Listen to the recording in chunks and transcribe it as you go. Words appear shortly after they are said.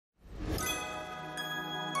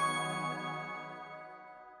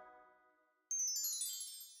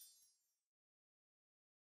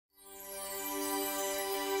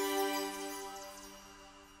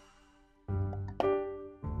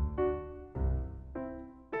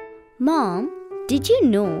Mom, did you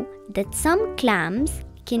know that some clams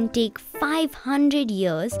can take 500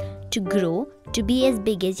 years to grow to be as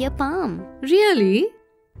big as your palm? Really?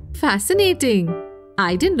 Fascinating.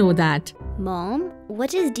 I didn't know that. Mom,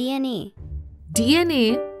 what is DNA?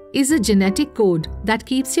 DNA is a genetic code that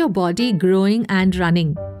keeps your body growing and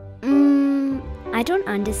running. I don't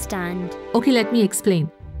understand. Okay, let me explain.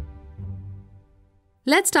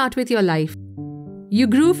 Let's start with your life. You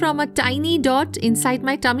grew from a tiny dot inside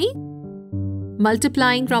my tummy,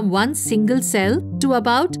 multiplying from one single cell to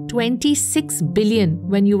about 26 billion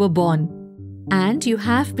when you were born. And you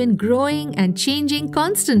have been growing and changing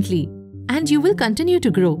constantly, and you will continue to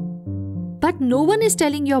grow. But no one is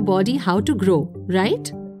telling your body how to grow,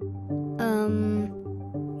 right?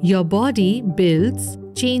 Your body builds,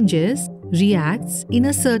 changes, reacts in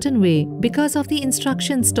a certain way because of the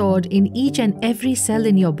instructions stored in each and every cell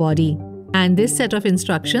in your body. And this set of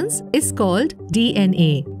instructions is called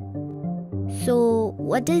DNA. So,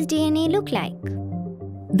 what does DNA look like?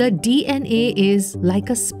 The DNA is like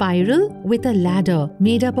a spiral with a ladder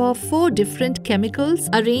made up of 4 different chemicals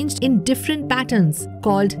arranged in different patterns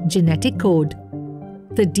called genetic code.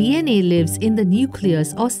 The DNA lives in the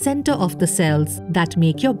nucleus or center of the cells that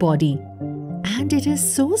make your body. And it is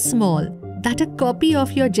so small that a copy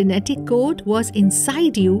of your genetic code was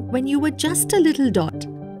inside you when you were just a little dot.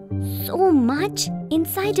 So much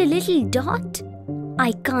inside a little dot?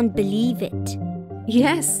 I can't believe it.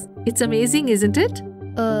 Yes, it's amazing, isn't it?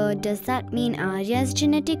 Does that mean Aadya's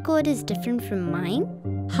genetic code is different from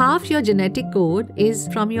mine? Half your genetic code is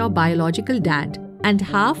from your biological dad and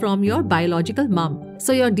half from your biological mom.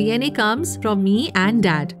 So your DNA comes from me and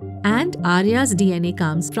dad, and Aadya's DNA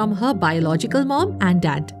comes from her biological mom and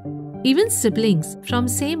dad. Even siblings from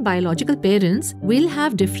same biological parents will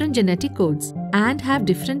have different genetic codes and have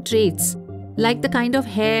different traits, like the kind of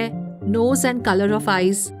hair, nose and color of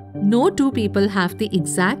eyes. No 2 people have the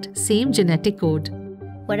exact same genetic code.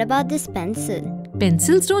 What about this pencil?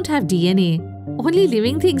 Pencils don't have DNA. Only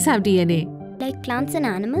living things have DNA. Like plants and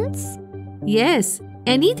animals? Yes,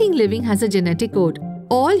 anything living has a genetic code.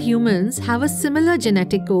 All humans have a similar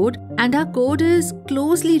genetic code, and our code is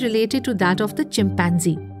closely related to that of the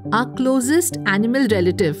chimpanzee, our closest animal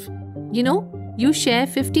relative. You know, you share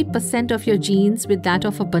 50% of your genes with that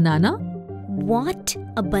of a banana. What?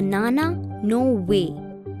 A banana? No way.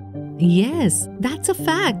 Yes, that's a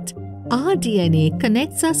fact. Our DNA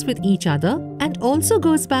connects us with each other and also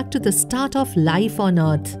goes back to the start of life on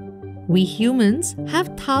Earth. We humans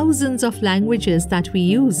have thousands of languages that we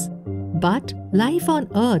use. But life on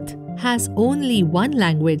Earth has only one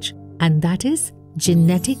language, and that is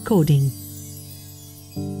genetic coding.